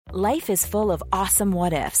Life is full of awesome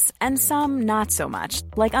what-ifs, and some not so much,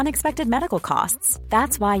 like unexpected medical costs.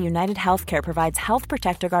 That's why United Healthcare provides Health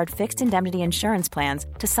Protector Guard fixed indemnity insurance plans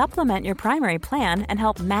to supplement your primary plan and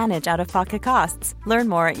help manage out-of-pocket costs. Learn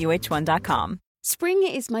more at uh1.com. Spring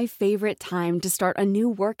is my favorite time to start a new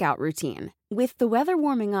workout routine. With the weather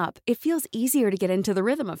warming up, it feels easier to get into the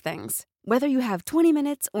rhythm of things. Whether you have 20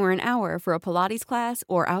 minutes or an hour for a Pilates class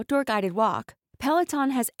or outdoor guided walk, Peloton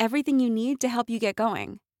has everything you need to help you get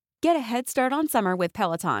going. Get a head start on summer with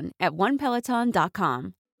Peloton at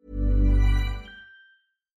onepeloton.com.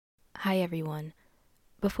 Hi everyone.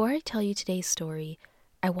 Before I tell you today's story,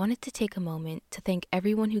 I wanted to take a moment to thank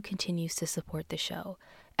everyone who continues to support the show,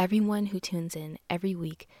 everyone who tunes in every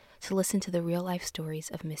week to listen to the real-life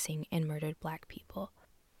stories of missing and murdered Black people.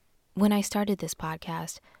 When I started this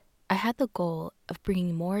podcast, I had the goal of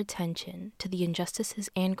bringing more attention to the injustices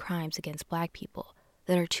and crimes against Black people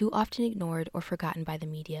that are too often ignored or forgotten by the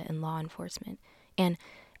media and law enforcement. And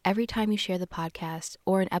every time you share the podcast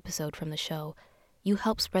or an episode from the show, you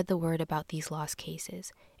help spread the word about these lost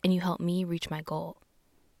cases, and you help me reach my goal.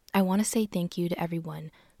 I want to say thank you to everyone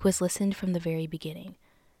who has listened from the very beginning.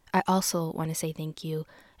 I also want to say thank you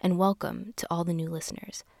and welcome to all the new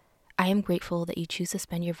listeners. I am grateful that you choose to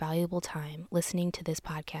spend your valuable time listening to this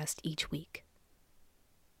podcast each week.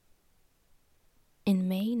 In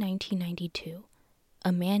May 1992,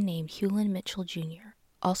 a man named Hewlin Mitchell Jr.,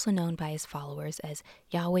 also known by his followers as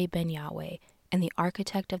Yahweh ben Yahweh and the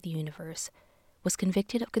architect of the universe, was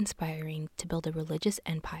convicted of conspiring to build a religious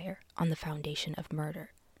empire on the foundation of murder.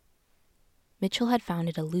 Mitchell had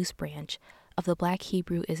founded a loose branch of the Black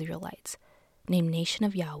Hebrew Israelites, named Nation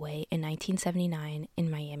of Yahweh in 1979 in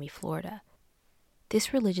Miami, Florida.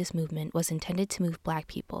 This religious movement was intended to move Black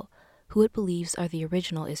people, who it believes are the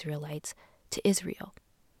original Israelites, to Israel.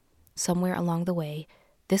 Somewhere along the way,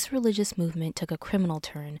 this religious movement took a criminal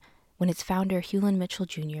turn when its founder, Hewlin Mitchell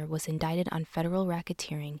Jr., was indicted on federal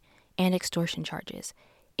racketeering and extortion charges,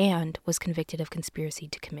 and was convicted of conspiracy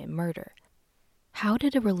to commit murder. How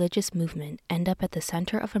did a religious movement end up at the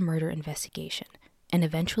center of a murder investigation and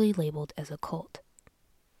eventually labeled as a cult?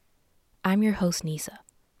 I'm your host, Nisa.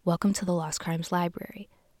 Welcome to the Lost Crimes Library.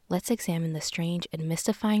 Let's examine the strange and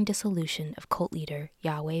mystifying dissolution of cult leader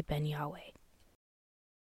Yahweh ben Yahweh.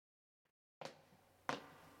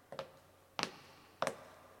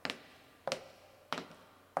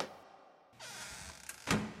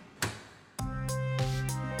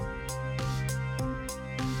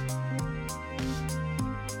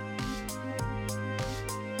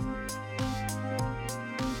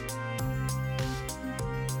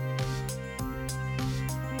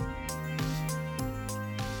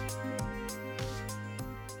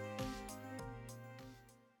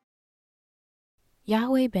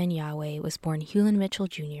 Yahweh ben Yahweh was born Hewlin Mitchell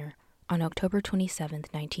Jr. on October 27,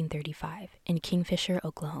 1935, in Kingfisher,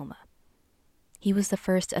 Oklahoma. He was the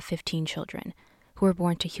first of 15 children who were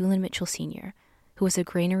born to Hewlin Mitchell Sr., who was a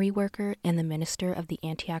granary worker and the minister of the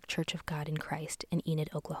Antioch Church of God in Christ in Enid,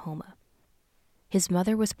 Oklahoma. His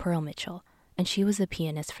mother was Pearl Mitchell, and she was a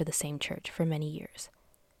pianist for the same church for many years.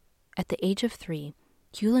 At the age of 3,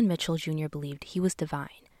 Hewlin Mitchell Jr. believed he was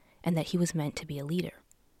divine and that he was meant to be a leader.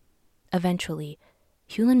 Eventually,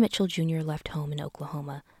 Hewlin Mitchell Jr. left home in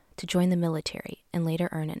Oklahoma to join the military and later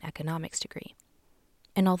earn an economics degree.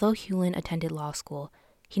 And although Hewlin attended law school,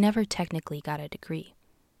 he never technically got a degree.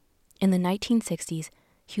 In the 1960s,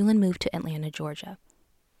 Hewlin moved to Atlanta, Georgia,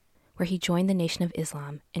 where he joined the Nation of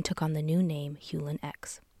Islam and took on the new name Hewlin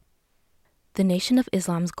X. The Nation of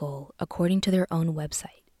Islam's goal, according to their own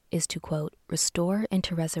website, is to, quote, restore and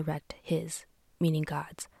to resurrect his, meaning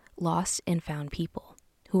God's, lost and found people,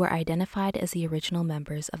 who were identified as the original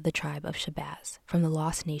members of the tribe of Shabazz from the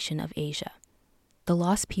lost nation of Asia. The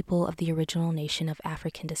lost people of the original nation of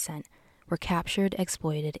African descent were captured,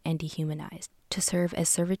 exploited, and dehumanized to serve as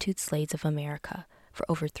servitude slaves of America for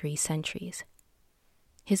over 3 centuries.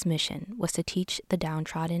 His mission was to teach the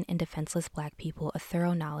downtrodden and defenseless Black people a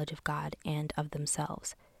thorough knowledge of God and of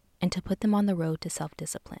themselves, and to put them on the road to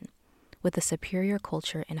self-discipline, with a superior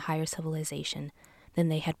culture and higher civilization than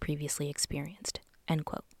they had previously experienced. End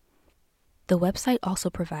quote. The website also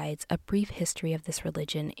provides a brief history of this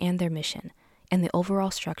religion and their mission, and the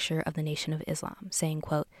overall structure of the Nation of Islam, saying,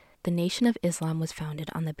 quote, the Nation of Islam was founded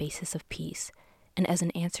on the basis of peace, and as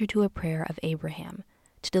an answer to a prayer of Abraham,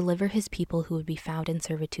 to deliver his people who would be found in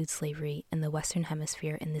servitude slavery in the Western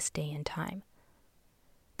Hemisphere in this day and time.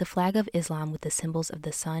 The flag of Islam with the symbols of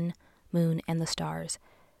the sun, moon, and the stars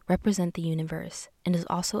represent the universe and is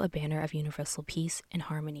also a banner of universal peace and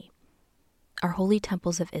harmony. Our holy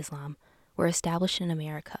temples of Islam were established in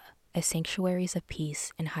America as sanctuaries of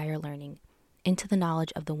peace and higher learning, into the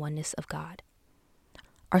knowledge of the oneness of God.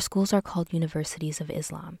 Our schools are called universities of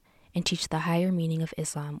Islam and teach the higher meaning of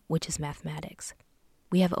Islam, which is mathematics.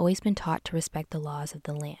 We have always been taught to respect the laws of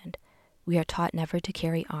the land. We are taught never to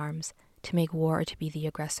carry arms, to make war, or to be the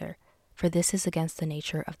aggressor, for this is against the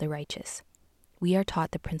nature of the righteous. We are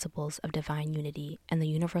taught the principles of divine unity and the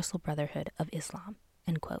universal brotherhood of Islam."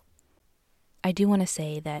 End quote. I do want to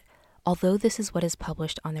say that although this is what is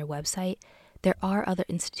published on their website, there are other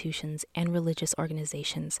institutions and religious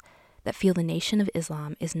organizations that feel the Nation of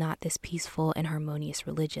Islam is not this peaceful and harmonious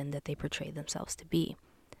religion that they portray themselves to be.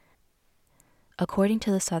 According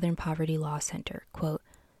to the Southern Poverty Law Center, quote,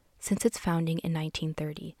 "Since its founding in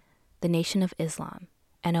 1930, the Nation of Islam,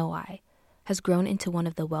 NOI, has grown into one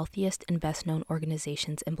of the wealthiest and best-known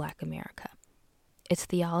organizations in Black America. Its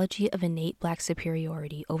theology of innate Black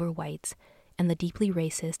superiority over whites and the deeply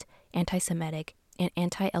racist, anti-Semitic, and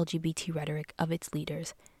anti-LGBT rhetoric of its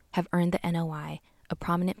leaders have earned the NOI a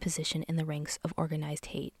prominent position in the ranks of organized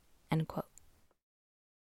hate." End quote.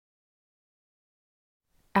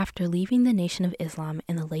 After leaving the Nation of Islam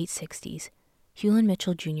in the late 60s, Hewlin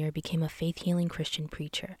Mitchell Jr. became a faith-healing Christian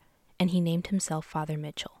preacher, and he named himself Father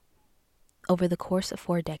Mitchell. Over the course of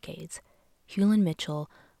 4 decades, Hewlin Mitchell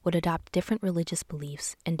would adopt different religious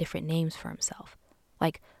beliefs and different names for himself,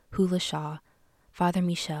 like Hula Shaw, Father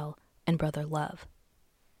Michel, and Brother Love.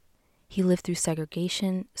 He lived through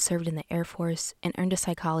segregation, served in the Air Force, and earned a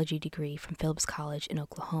psychology degree from Phillips College in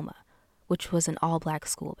Oklahoma, which was an all-Black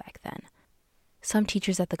school back then. Some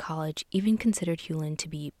teachers at the college even considered Hewlin to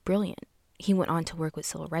be brilliant. He went on to work with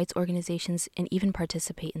civil rights organizations and even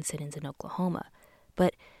participate in sit-ins in Oklahoma,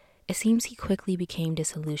 but it seems he quickly became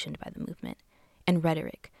disillusioned by the movement and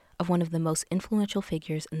rhetoric of one of the most influential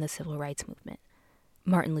figures in the civil rights movement,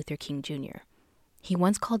 Martin Luther King Jr. He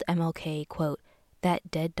once called MLK, quote, "that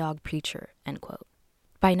dead dog preacher," end quote.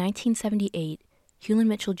 By 1978, Hewlin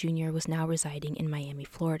Mitchell Jr. was now residing in Miami,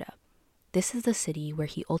 Florida. This is the city where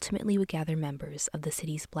he ultimately would gather members of the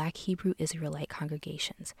city's Black Hebrew Israelite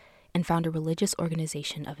congregations and found a religious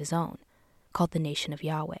organization of his own, called the Nation of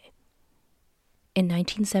Yahweh. In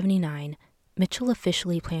 1979, Mitchell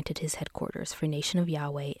officially planted his headquarters for Nation of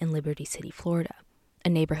Yahweh in Liberty City, Florida, a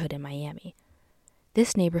neighborhood in Miami.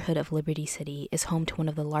 This neighborhood of Liberty City is home to one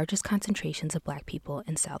of the largest concentrations of Black people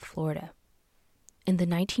in South Florida. In the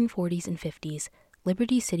 1940s and 50s,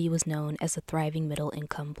 Liberty City was known as a thriving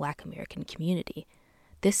middle-income Black American community.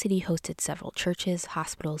 This city hosted several churches,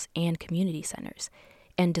 hospitals, and community centers,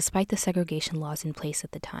 and despite the segregation laws in place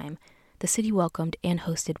at the time, the city welcomed and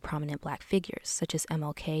hosted prominent Black figures, such as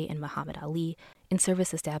MLK and Muhammad Ali, in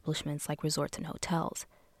service establishments like resorts and hotels.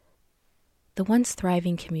 The once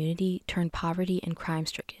thriving community turned poverty and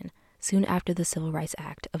crime-stricken soon after the Civil Rights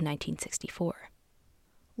Act of 1964.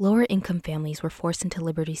 Lower-income families were forced into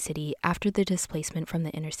Liberty City after the displacement from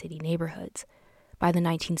the inner-city neighborhoods. By the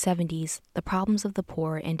 1970s, the problems of the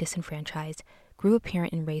poor and disenfranchised grew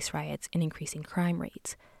apparent in race riots and increasing crime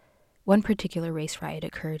rates. One particular race riot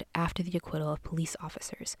occurred after the acquittal of police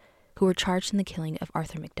officers who were charged in the killing of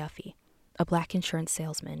Arthur McDuffie, a Black insurance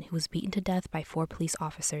salesman who was beaten to death by 4 police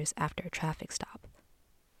officers after a traffic stop.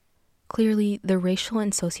 Clearly, the racial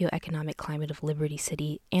and socioeconomic climate of Liberty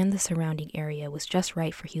City and the surrounding area was just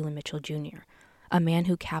right for Hewlin Mitchell Jr., a man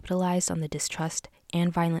who capitalized on the distrust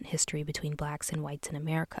and violent history between Blacks and whites in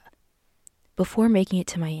America. Before making it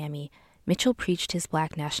to Miami, Mitchell preached his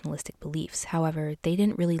Black nationalistic beliefs. However, they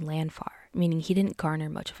didn't really land far, meaning he didn't garner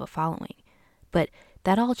much of a following. But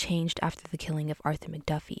that all changed after the killing of Arthur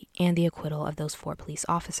McDuffie and the acquittal of those 4 police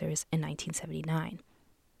officers in 1979.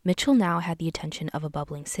 Mitchell now had the attention of a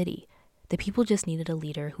bubbling city. The people just needed a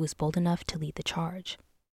leader who was bold enough to lead the charge.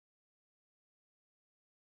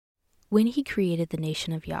 When he created the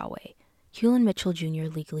Nation of Yahweh, Hewlin Mitchell Jr.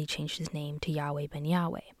 legally changed his name to Yahweh ben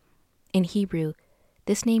Yahweh. In Hebrew,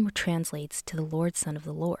 this name translates to the Lord Son of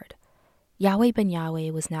the Lord. Yahweh ben Yahweh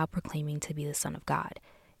was now proclaiming to be the Son of God,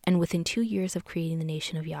 and within 2 years of creating the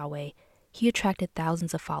Nation of Yahweh, he attracted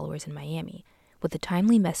thousands of followers in Miami with a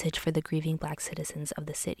timely message for the grieving Black citizens of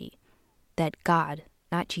the city, that God,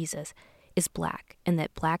 not Jesus, is Black, and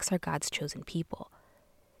that Blacks are God's chosen people.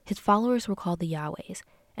 His followers were called the Yahwehs,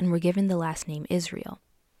 and were given the last name Israel.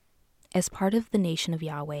 As part of the Nation of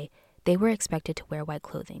Yahweh, they were expected to wear white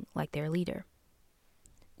clothing, like their leader.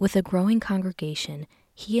 With a growing congregation,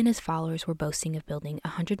 he and his followers were boasting of building a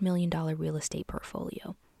 $100 million real estate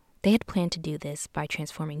portfolio. They had planned to do this by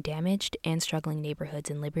transforming damaged and struggling neighborhoods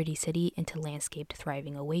in Liberty City into landscaped,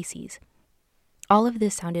 thriving oases. All of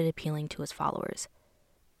this sounded appealing to his followers.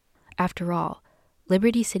 After all,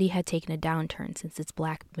 Liberty City had taken a downturn since its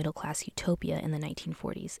Black middle-class utopia in the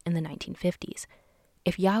 1940s and the 1950s.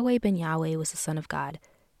 If Yahweh ben Yahweh was the Son of God,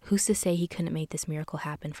 who's to say he couldn't make this miracle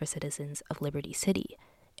happen for citizens of Liberty City?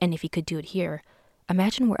 And if he could do it here,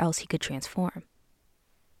 imagine where else he could transform.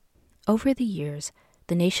 Over the years,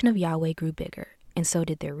 the nation of Yahweh grew bigger, and so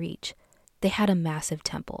did their reach. They had a massive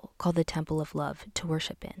temple called the Temple of Love to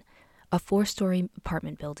worship in, a 4-story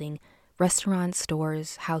apartment building, restaurants,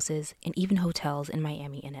 stores, houses, and even hotels in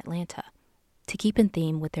Miami and Atlanta. To keep in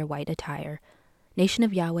theme with their white attire, Nation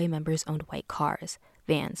of Yahweh members owned white cars,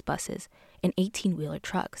 vans, buses, and 18-wheeler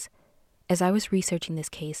trucks. As I was researching this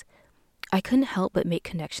case, I couldn't help but make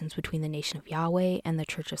connections between the Nation of Yahweh and the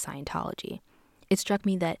Church of Scientology. It struck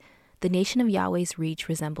me that the Nation of Yahweh's reach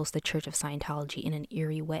resembles the Church of Scientology in an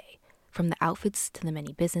eerie way, from the outfits to the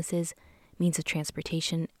many businesses, means of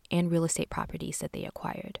transportation, and real estate properties that they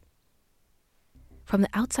acquired. From the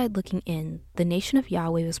outside looking in, the Nation of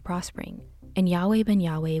Yahweh was prospering, and Yahweh ben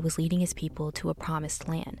Yahweh was leading his people to a promised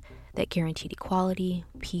land that guaranteed equality,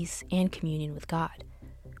 peace, and communion with God.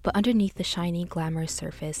 But underneath the shiny, glamorous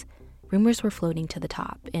surface, rumors were floating to the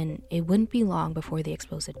top, and it wouldn't be long before they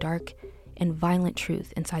exposed a dark and violent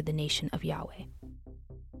truth inside the Nation of Yahweh.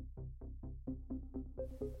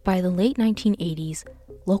 By the late 1980s,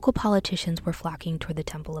 local politicians were flocking toward the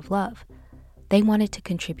Temple of Love. They wanted to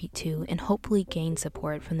contribute to and hopefully gain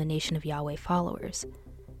support from the Nation of Yahweh followers.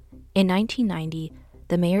 In 1990,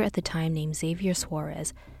 the mayor at the time, named Xavier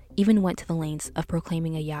Suarez, even went to the lengths of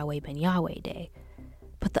proclaiming a Yahweh ben Yahweh Day.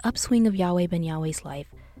 But the upswing of Yahweh ben Yahweh's life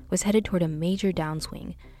was headed toward a major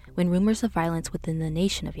downswing when rumors of violence within the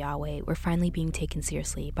Nation of Yahweh were finally being taken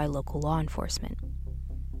seriously by local law enforcement.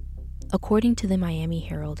 According to the Miami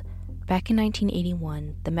Herald, back in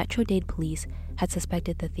 1981, the Metro-Dade police had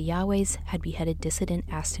suspected that the Yahwehs had beheaded dissident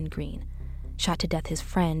Aston Green, shot to death his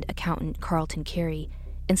friend, accountant Carlton Carey,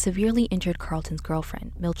 and severely injured Carlton's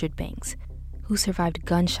girlfriend, Mildred Banks, who survived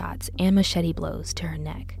gunshots and machete blows to her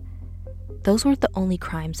neck. Those weren't the only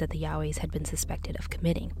crimes that the Yahwehs had been suspected of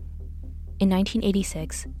committing. In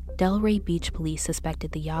 1986, Delray Beach police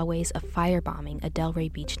suspected the Yahwehs of firebombing a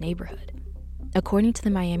Delray Beach neighborhood. According to the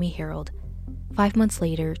Miami Herald, 5 months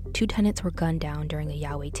later, 2 tenants were gunned down during a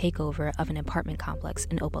Yahweh takeover of an apartment complex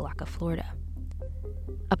in Opa-locka, Florida.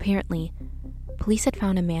 Apparently, police had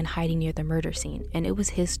found a man hiding near the murder scene, and it was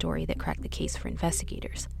his story that cracked the case for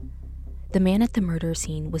investigators. The man at the murder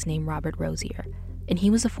scene was named Robert Rozier, and he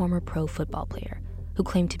was a former pro football player who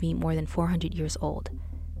claimed to be more than 400 years old.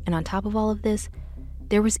 And on top of all of this,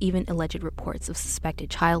 there was even alleged reports of suspected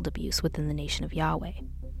child abuse within the Nation of Yahweh.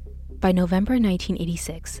 By November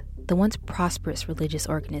 1986, the once prosperous religious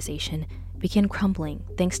organization began crumbling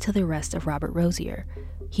thanks to the arrest of Robert Rozier.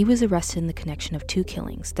 He was arrested in the connection of 2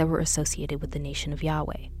 killings that were associated with the Nation of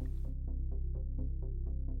Yahweh.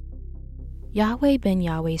 Yahweh ben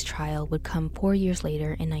Yahweh's trial would come 4 years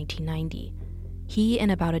later in 1990. He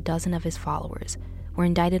and about a dozen of his followers were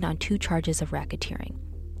indicted on 2 charges of racketeering.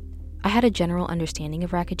 I had a general understanding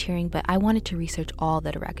of racketeering, but I wanted to research all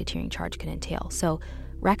that a racketeering charge could entail. So,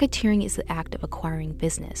 racketeering is the act of acquiring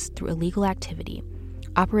business through illegal activity,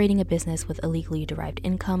 operating a business with illegally derived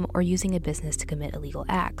income, or using a business to commit illegal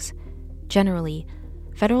acts. Generally,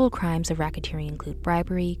 federal crimes of racketeering include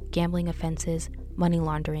bribery, gambling offenses, money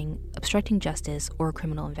laundering, obstructing justice or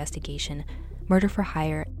criminal investigation, murder for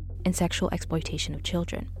hire, and sexual exploitation of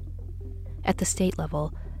children. At the state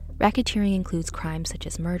level, racketeering includes crimes such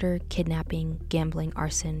as murder, kidnapping, gambling,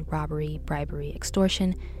 arson, robbery, bribery,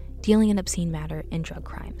 extortion, dealing in obscene matter, and drug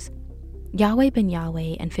crimes. Yahweh ben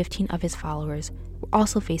Yahweh and 15 of his followers were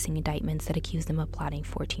also facing indictments that accused them of plotting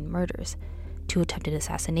 14 murders, 2 attempted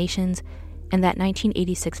assassinations, and that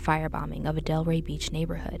 1986 firebombing of a Delray Beach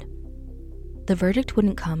neighborhood. The verdict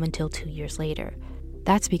wouldn't come until 2 years later.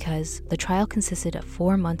 That's because the trial consisted of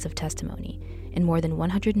 4 months of testimony and more than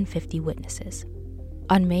 150 witnesses.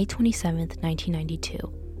 On May 27,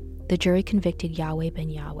 1992, the jury convicted Yahweh ben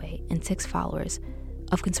Yahweh and 6 followers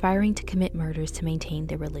of conspiring to commit murders to maintain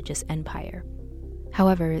their religious empire.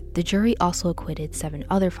 However, the jury also acquitted 7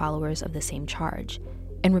 other followers of the same charge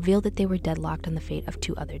and revealed that they were deadlocked on the fate of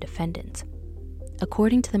 2 other defendants.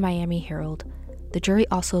 According to the Miami Herald, the jury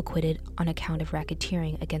also acquitted on account of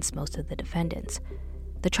racketeering against most of the defendants.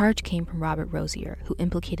 The charge came from Robert Rozier, who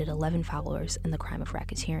implicated 11 followers in the crime of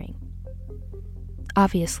racketeering.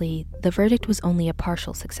 Obviously, the verdict was only a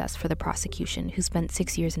partial success for the prosecution, who spent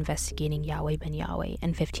 6 years investigating Yahweh ben Yahweh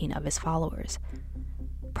and 15 of his followers.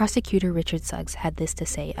 Prosecutor Richard Suggs had this to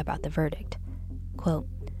say about the verdict. Quote,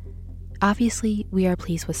 "Obviously, we are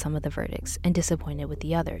pleased with some of the verdicts and disappointed with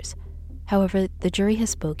the others. However, the jury has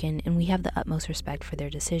spoken and we have the utmost respect for their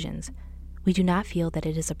decisions. We do not feel that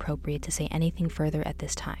it is appropriate to say anything further at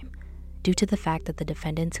this time. due to the fact that the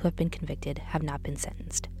defendants who have been convicted have not been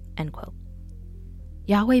sentenced." End quote.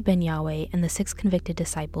 Yahweh ben Yahweh and the 6 convicted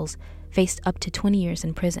disciples faced up to 20 years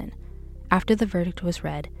in prison. After the verdict was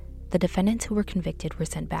read, the defendants who were convicted were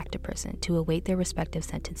sent back to prison to await their respective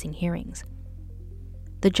sentencing hearings.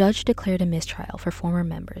 The judge declared a mistrial for former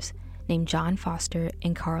members named John Foster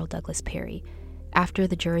and Carl Douglas Perry after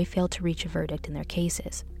the jury failed to reach a verdict in their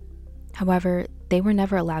cases. However, they were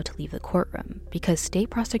never allowed to leave the courtroom because state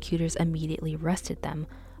prosecutors immediately arrested them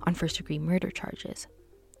on first-degree murder charges.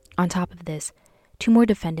 On top of this, 2 more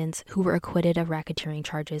defendants who were acquitted of racketeering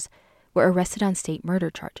charges were arrested on state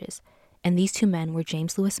murder charges, and these 2 men were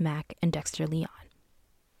James Lewis Mack and Dexter Leon.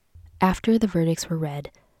 After the verdicts were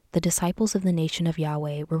read, the disciples of the Nation of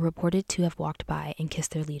Yahweh were reported to have walked by and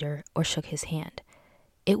kissed their leader or shook his hand.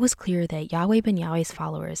 It was clear that Yahweh ben Yahweh's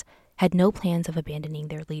followers had no plans of abandoning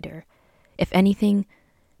their leader. If anything,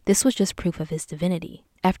 this was just proof of his divinity.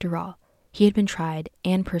 After all, he had been tried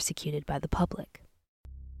and persecuted by the public.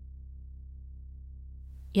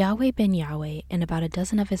 Yahweh ben Yahweh and about a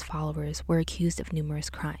dozen of his followers were accused of numerous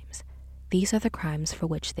crimes. These are the crimes for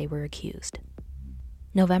which they were accused.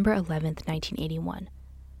 November 11, 1981.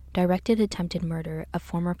 Directed attempted murder of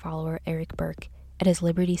former follower Eric Burke at his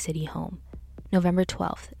Liberty City home. November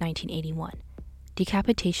 12, 1981.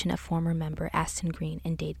 Decapitation of former member Aston Green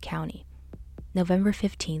in Dade County. November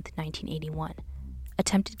 15, 1981.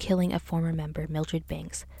 Attempted killing of former member Mildred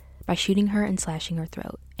Banks by shooting her and slashing her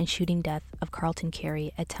throat, and shooting death of Carlton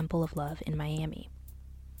Carey at Temple of Love in Miami.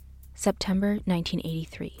 September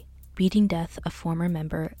 1983. Beating death of former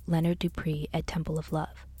member Leonard Dupree at Temple of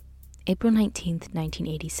Love. April 19,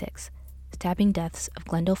 1986. Stabbing deaths of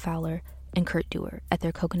Glendale Fowler and Kurt Dewar at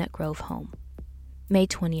their Coconut Grove home. May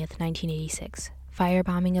 20, 1986.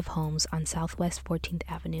 Firebombing of homes on Southwest 14th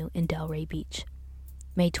Avenue in Delray Beach.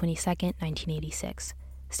 May 22, 1986.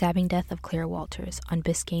 Stabbing death of Claire Walters on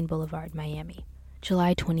Biscayne Boulevard, Miami.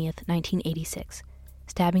 July 20, 1986.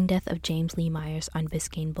 Stabbing death of James Lee Myers on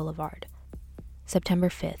Biscayne Boulevard. September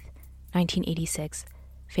 5, 1986.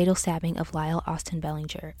 Fatal stabbing of Lyle Austin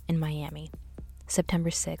Bellinger in Miami.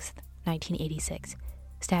 September 6, 1986.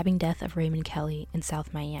 Stabbing death of Raymond Kelly in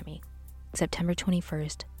South Miami. September 21,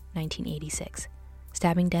 1986.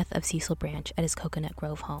 Stabbing death of Cecil Branch at his Coconut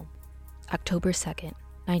Grove home. October 2,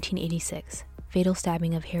 1986. Fatal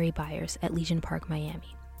stabbing of Harry Byers at Legion Park,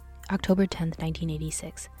 Miami. October 10,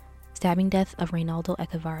 1986. Stabbing death of Reynaldo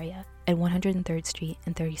Echevarria at 103rd Street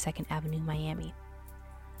and 32nd Avenue, Miami.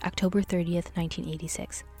 October 30,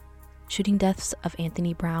 1986. Shooting deaths of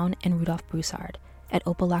Anthony Brown and Rudolph Broussard at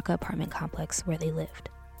Opalaka apartment complex where they lived.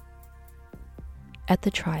 At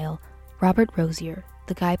the trial, Robert Rosier,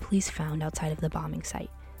 the guy police found outside of the bombing site,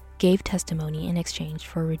 gave testimony in exchange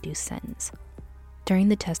for a reduced sentence. During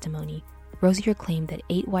the testimony, Rosier claimed that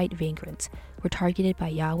 8 white vagrants were targeted by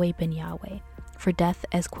Yahweh ben Yahweh for death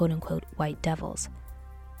as quote-unquote white devils.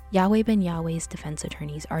 Yahweh ben Yahweh's defense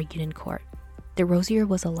attorneys argued in court that Rosier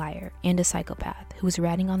was a liar and a psychopath who was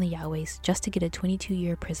ratting on the Yahwehs just to get a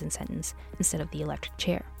 22-year prison sentence instead of the electric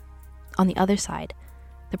chair. On the other side,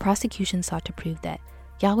 the prosecution sought to prove that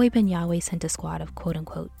Yahweh ben Yahweh sent a squad of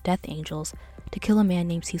quote-unquote death angels to kill a man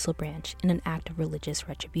named Cecil Branch in an act of religious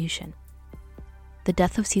retribution. The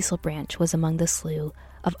death of Cecil Branch was among the slew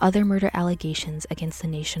of other murder allegations against the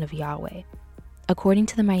Nation of Yahweh. According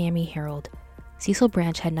to the Miami Herald, Cecil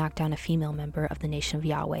Branch had knocked down a female member of the Nation of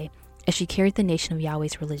Yahweh as she carried the Nation of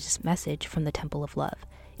Yahweh's religious message from the Temple of Love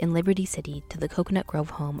in Liberty City to the Coconut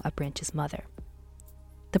Grove home of Branch's mother.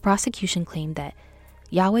 The prosecution claimed that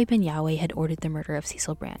Yahweh ben Yahweh had ordered the murder of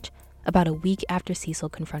Cecil Branch about a week after Cecil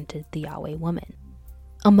confronted the Yahweh woman.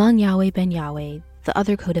 Among Yahweh ben Yahweh, the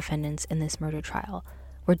other co-defendants in this murder trial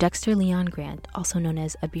were Dexter Leon Grant, also known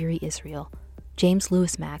as Abiri Israel, James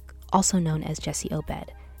Lewis Mack, also known as Jesse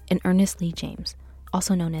Obed, and Ernest Lee James,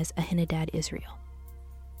 also known as Ahinadad Israel.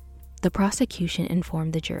 The prosecution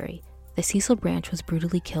informed the jury that Cecil Branch was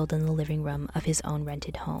brutally killed in the living room of his own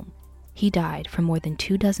rented home. He died from more than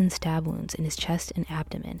 24 stab wounds in his chest and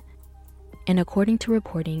abdomen, and according to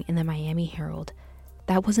reporting in the Miami Herald,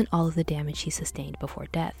 that wasn't all of the damage he sustained before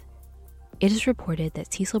death. It is reported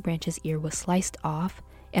that Cecil Branch's ear was sliced off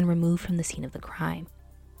and removed from the scene of the crime.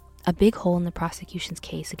 A big hole in the prosecution's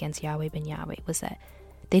case against Yahweh ben Yahweh was that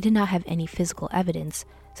they did not have any physical evidence,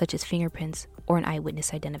 such as fingerprints or an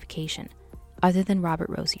eyewitness identification, other than Robert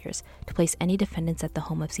Rosier's, to place any defendants at the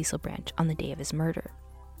home of Cecil Branch on the day of his murder.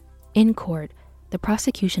 In court, the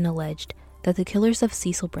prosecution alleged that the killers of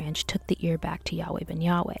Cecil Branch took the ear back to Yahweh ben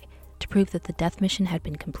Yahweh to prove that the death mission had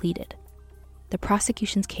been completed. The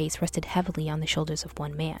prosecution's case rested heavily on the shoulders of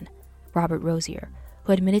one man, Robert Rosier, who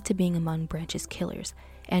who admitted to being among Branch's killers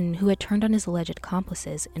and who had turned on his alleged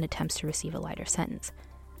accomplices in attempts to receive a lighter sentence.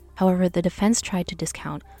 However, the defense tried to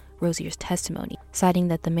discount Rozier's testimony, citing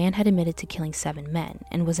that the man had admitted to killing 7 men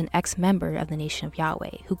and was an ex-member of the Nation of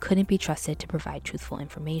Yahweh who couldn't be trusted to provide truthful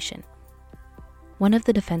information. One of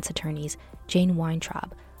the defense attorneys, Jane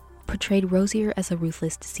Weintraub, portrayed Rozier as a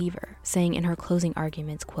ruthless deceiver, saying in her closing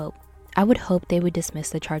arguments, quote, "I would hope they would dismiss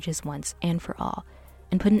the charges once and for all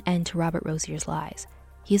and put an end to Robert Rozier's lies.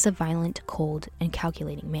 He is a violent, cold, and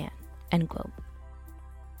calculating man," end quote.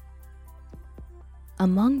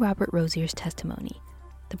 Among Robert Rozier's testimony,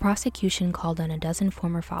 the prosecution called on a dozen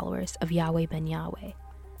former followers of Yahweh ben Yahweh,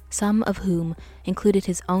 some of whom included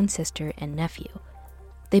his own sister and nephew.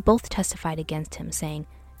 They both testified against him, saying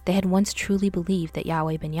they had once truly believed that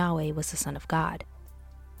Yahweh ben Yahweh was the Son of God.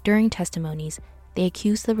 During testimonies, they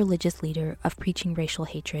accused the religious leader of preaching racial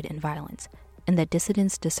hatred and violence, and that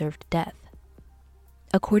dissidents deserved death.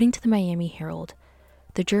 According to the Miami Herald,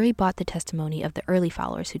 the jury bought the testimony of the early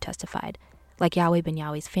followers who testified, like Yahweh ben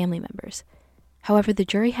Yahweh's family members. However, the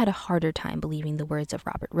jury had a harder time believing the words of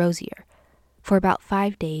Robert Rozier. For about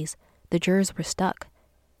 5 days, the jurors were stuck.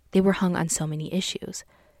 They were hung on so many issues,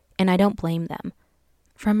 and I don't blame them.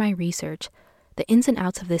 From my research, the ins and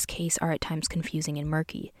outs of this case are at times confusing and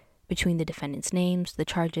murky, between the defendants' names, the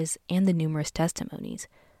charges, and the numerous testimonies.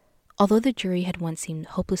 Although the jury had once seemed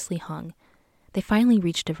hopelessly hung, they finally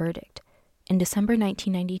reached a verdict. In December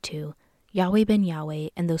 1992, Yahweh ben Yahweh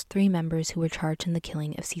and those 3 members who were charged in the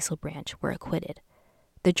killing of Cecil Branch were acquitted.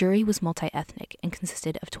 The jury was multi-ethnic and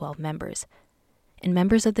consisted of 12 members, and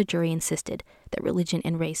members of the jury insisted that religion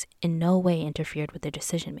and race in no way interfered with their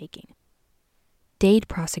decision-making. Dade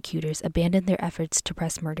prosecutors abandoned their efforts to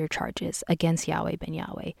press murder charges against Yahweh ben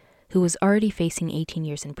Yahweh, who was already facing 18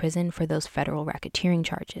 years in prison for those federal racketeering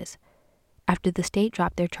charges. After the state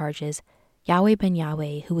dropped their charges, Yahweh ben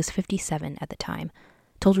Yahweh, who was 57 at the time,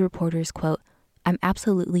 told reporters, quote, "I'm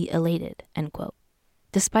absolutely elated," end quote.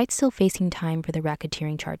 Despite still facing time for the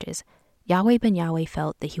racketeering charges, Yahweh ben Yahweh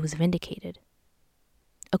felt that he was vindicated.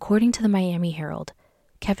 According to the Miami Herald,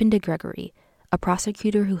 Kevin DeGregory, a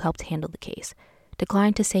prosecutor who helped handle the case,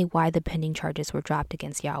 declined to say why the pending charges were dropped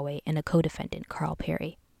against Yahweh and a co-defendant, Carl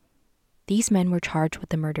Perry. These men were charged with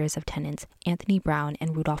the murders of tenants Anthony Brown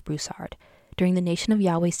and Rudolph Broussard during the Nation of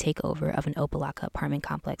Yahweh's takeover of an Opelika apartment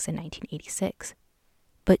complex in 1986.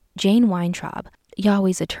 But Jane Weintraub,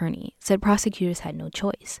 Yahweh's attorney, said prosecutors had no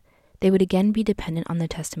choice. They would again be dependent on the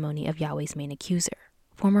testimony of Yahweh's main accuser,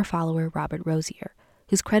 former follower Robert Rozier,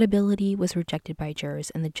 whose credibility was rejected by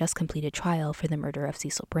jurors in the just-completed trial for the murder of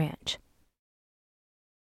Cecil Branch.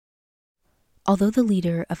 Although the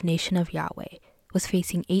leader of Nation of Yahweh was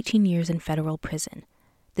facing 18 years in federal prison,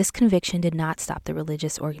 this conviction did not stop the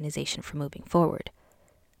religious organization from moving forward.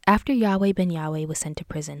 After Yahweh ben Yahweh was sent to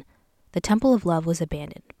prison, the Temple of Love was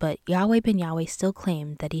abandoned, but Yahweh ben Yahweh still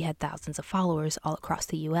claimed that he had thousands of followers all across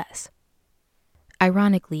the U.S.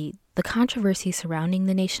 Ironically, the controversy surrounding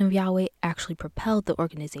the Nation of Yahweh actually propelled the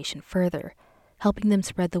organization further, helping them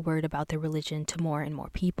spread the word about their religion to more and more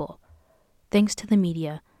people. Thanks to the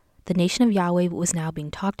media, the Nation of Yahweh was now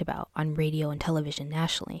being talked about on radio and television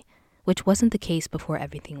nationally, which wasn't the case before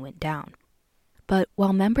everything went down. But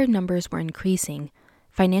while member numbers were increasing,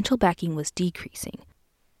 financial backing was decreasing.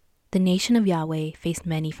 The Nation of Yahweh faced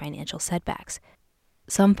many financial setbacks.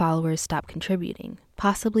 Some followers stopped contributing,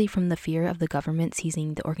 possibly from the fear of the government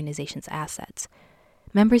seizing the organization's assets.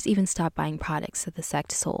 Members even stopped buying products that the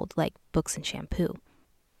sect sold, like books and shampoo.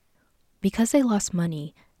 Because they lost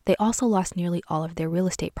money, they also lost nearly all of their real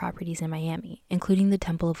estate properties in Miami, including the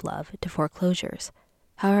Temple of Love, to foreclosures.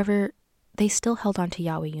 However, they still held on to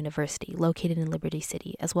Yahweh University, located in Liberty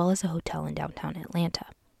City, as well as a hotel in downtown Atlanta.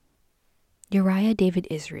 Uriah David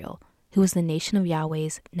Israel, who was the Nation of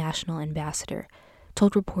Yahweh's national ambassador,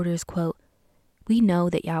 told reporters, quote, "We know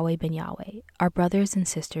that Yahweh ben Yahweh, our brothers and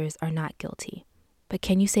sisters, are not guilty, but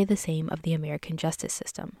can you say the same of the American justice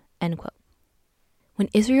system?" End quote. When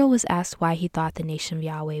Israel was asked why he thought the Nation of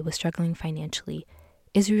Yahweh was struggling financially,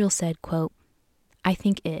 Israel said, quote, "I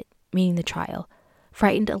think it," meaning the trial,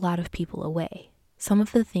 "frightened a lot of people away. Some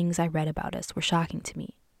of the things I read about us were shocking to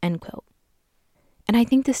me," end quote. And I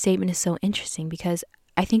think this statement is so interesting because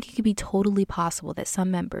I think it could be totally possible that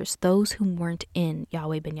some members, those who weren't in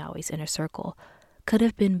Yahweh ben Yahweh's inner circle, could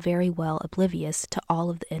have been very well oblivious to all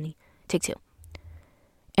of the Take two.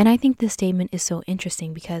 And I think this statement is so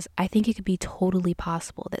interesting because I think it could be totally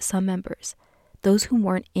possible that some members, those who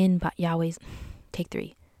weren't in Yahweh's Take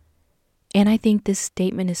three. And I think this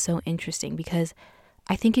statement is so interesting because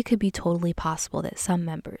I think it could be totally possible that some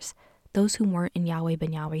members, those who weren't in Yahweh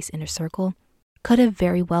ben Yahweh's inner circle, could have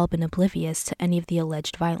very well been oblivious to any of the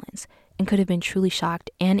alleged violence and could have been truly shocked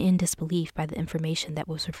and in disbelief by the information that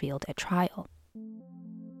was revealed at trial.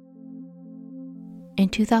 In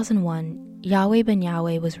 2001, Yahweh Ben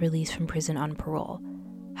Yahweh was released from prison on parole.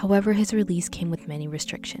 However, his release came with many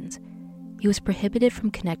restrictions. He was prohibited from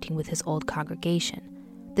connecting with his old congregation.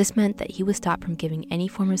 This meant that he was stopped from giving any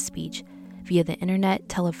form of speech via the internet,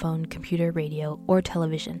 telephone, computer, radio, or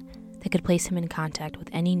television that could place him in contact with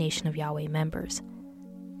any Nation of Yahweh members.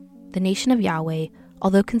 The Nation of Yahweh,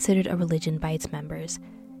 although considered a religion by its members,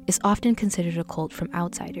 is often considered a cult from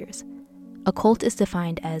outsiders. A cult is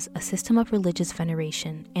defined as a system of religious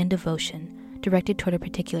veneration and devotion directed toward a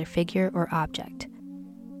particular figure or object.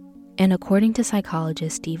 And according to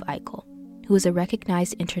psychologist Steve Eichel, who is a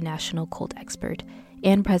recognized international cult expert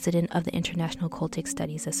and president of the International Cultic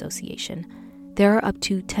Studies Association, there are up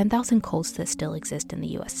to 10,000 cults that still exist in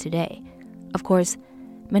the US today. Of course,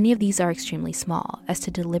 many of these are extremely small, as to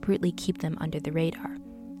deliberately keep them under the radar.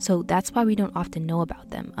 So that's why we don't often know about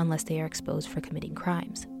them unless they are exposed for committing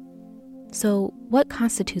crimes. So what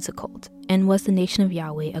constitutes a cult, and was the Nation of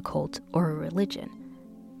Yahweh a cult or a religion?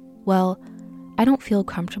 Well, I don't feel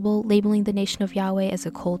comfortable labeling the Nation of Yahweh as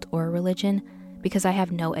a cult or a religion because I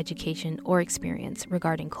have no education or experience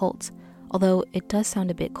regarding cults, although it does sound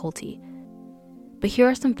a bit culty. But here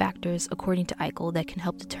are some factors, according to Eichel, that can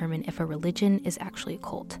help determine if a religion is actually a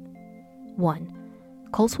cult. 1.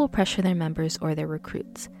 Cults will pressure their members or their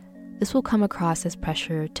recruits. This will come across as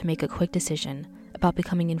pressure to make a quick decision about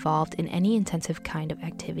becoming involved in any intensive kind of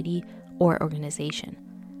activity or organization.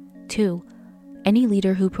 2. Any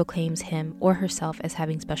leader who proclaims him or herself as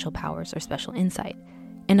having special powers or special insight,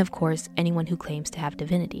 and of course, anyone who claims to have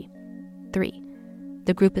divinity. 3.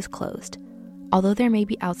 The group is closed. Although there may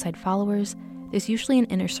be outside followers, there's usually an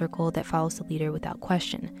inner circle that follows the leader without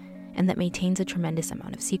question, and that maintains a tremendous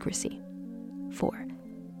amount of secrecy. 4.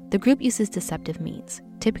 The group uses deceptive means,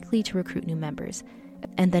 typically to recruit new members,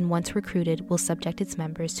 and then once recruited will subject its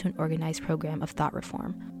members to an organized program of thought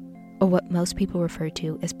reform, or what most people refer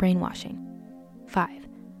to as brainwashing. 5.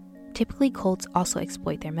 Typically, cults also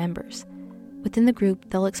exploit their members. Within the group,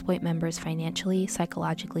 they'll exploit members financially,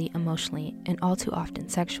 psychologically, emotionally, and all too often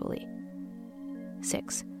sexually.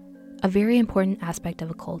 6. A very important aspect of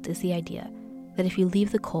a cult is the idea that if you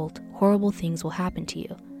leave the cult, horrible things will happen to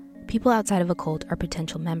you. People outside of a cult are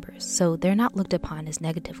potential members, so they're not looked upon as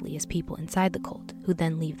negatively as people inside the cult, who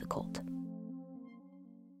then leave the cult.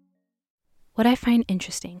 What I find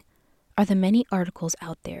interesting are the many articles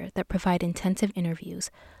out there that provide intensive interviews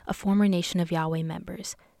of former Nation of Yahweh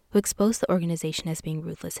members who expose the organization as being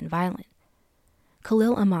ruthless and violent.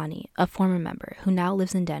 Khalil Amani, a former member who now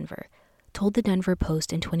lives in Denver, told the Denver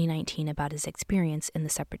Post in 2019 about his experience in the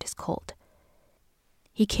separatist cult.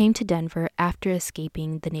 He came to Denver after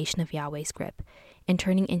escaping the Nation of Yahweh's grip and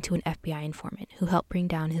turning into an FBI informant who helped bring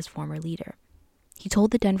down his former leader. He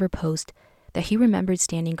told the Denver Post that he remembered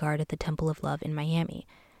standing guard at the Temple of Love in Miami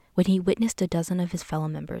when he witnessed a dozen of his fellow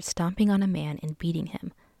members stomping on a man and beating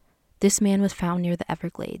him. This man was found near the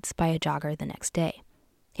Everglades by a jogger the next day.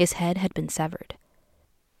 His head had been severed.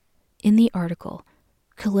 In the article,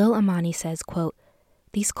 Khalil Amani says, quote,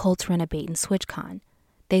 "These cults run a bait-and-switch con.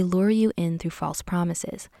 They lure you in through false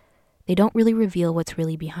promises. They don't really reveal what's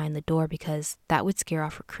really behind the door because that would scare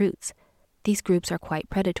off recruits. These groups are quite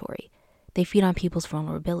predatory. They feed on people's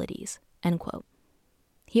vulnerabilities," end quote.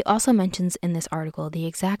 He also mentions in this article the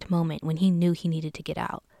exact moment when he knew he needed to get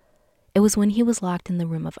out. It was when he was locked in the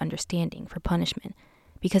room of understanding for punishment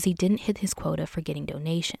because he didn't hit his quota for getting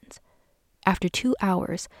donations. After 2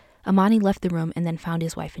 hours, Amani left the room and then found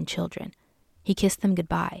his wife and children. He kissed them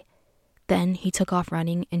goodbye. Then he took off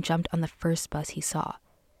running and jumped on the first bus he saw.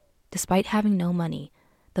 Despite having no money,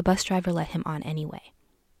 the bus driver let him on anyway.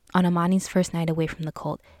 On Amani's first night away from the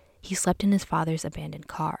cult, he slept in his father's abandoned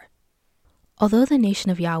car. Although the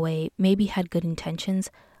Nation of Yahweh maybe had good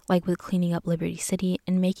intentions, like with cleaning up Liberty City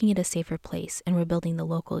and making it a safer place and rebuilding the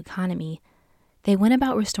local economy, they went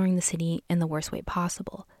about restoring the city in the worst way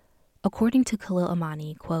possible. According to Khalil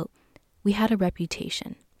Amani, quote, "We had a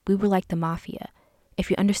reputation. We were like the mafia. If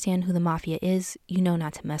you understand who the mafia is, you know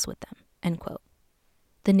not to mess with them," end quote.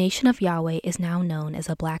 The Nation of Yahweh is now known as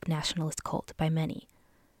a black nationalist cult by many.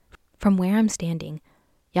 From where I'm standing,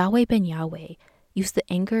 Yahweh Ben Yahweh used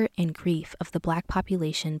the anger and grief of the black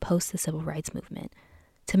population post the civil rights movement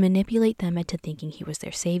to manipulate them into thinking he was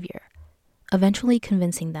their savior, eventually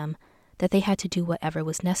convincing them that they had to do whatever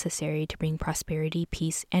was necessary to bring prosperity,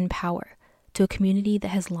 peace, and power to a community that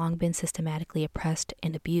has long been systematically oppressed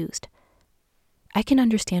and abused. I can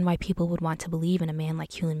understand why people would want to believe in a man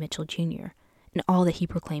like Hewlin Mitchell Jr. and all that he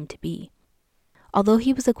proclaimed to be. Although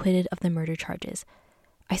he was acquitted of the murder charges,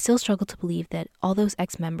 I still struggle to believe that all those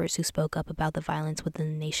ex-members who spoke up about the violence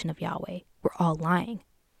within the nation of Yahweh were all lying.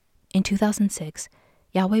 In 2006,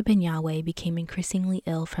 Yahweh ben Yahweh became increasingly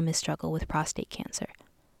ill from his struggle with prostate cancer.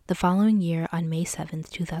 The following year, on May 7,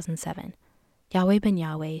 2007, Yahweh ben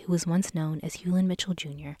Yahweh, who was once known as Hewlin Mitchell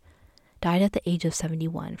Jr., died at the age of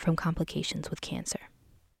 71 from complications with cancer.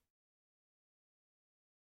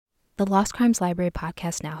 The Lost Crimes Library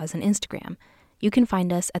podcast now has an Instagram. You can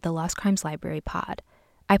find us at the Lost Crimes Library Pod.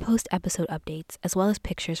 I post episode updates as well as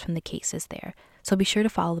pictures from the cases there, so be sure to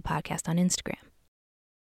follow the podcast on Instagram.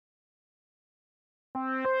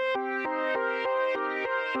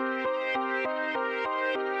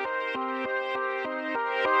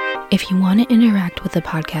 If you want to interact with the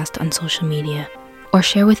podcast on social media or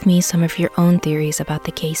share with me some of your own theories about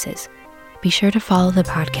the cases, be sure to follow the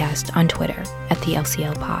podcast on Twitter at the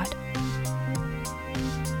LCL Pod.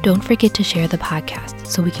 Don't forget to share the podcast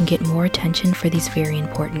so we can get more attention for these very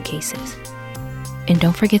important cases. And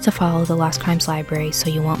don't forget to follow the Lost Crimes Library so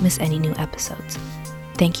you won't miss any new episodes.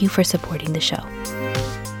 Thank you for supporting the show.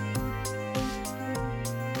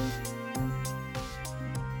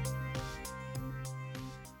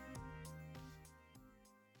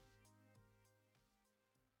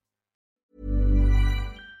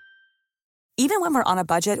 Even when we're on a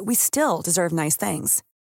budget, we still deserve nice things.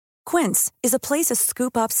 Quince is a place to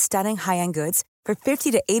scoop up stunning high-end goods for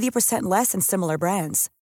 50 to 80% less than similar brands.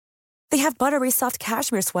 They have buttery soft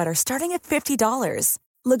cashmere sweaters starting at $50,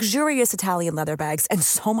 luxurious Italian leather bags, and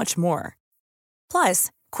so much more.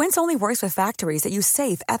 Plus, Quince only works with factories that use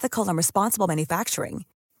safe, ethical, and responsible manufacturing.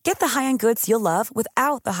 Get the high-end goods you'll love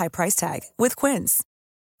without the high price tag with Quince.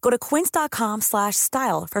 Go to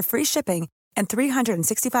quince.com/style for free shipping and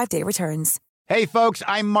 365-day returns. Hey, folks,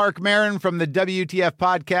 I'm Mark Maron from the WTF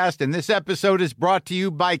Podcast, and this episode is brought to you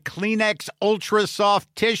by Kleenex Ultra Soft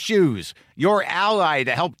Tissues, your ally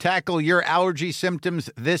to help tackle your allergy symptoms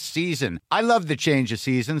this season. I love the change of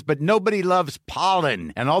seasons, but nobody loves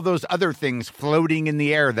pollen and all those other things floating in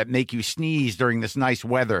the air that make you sneeze during this nice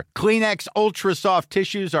weather. Kleenex Ultra Soft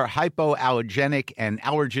Tissues are hypoallergenic and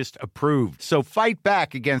allergist approved, so fight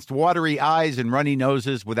back against watery eyes and runny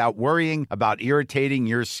noses without worrying about irritating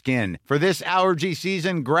your skin. For this allergy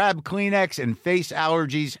season, grab Kleenex and face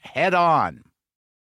allergies head on.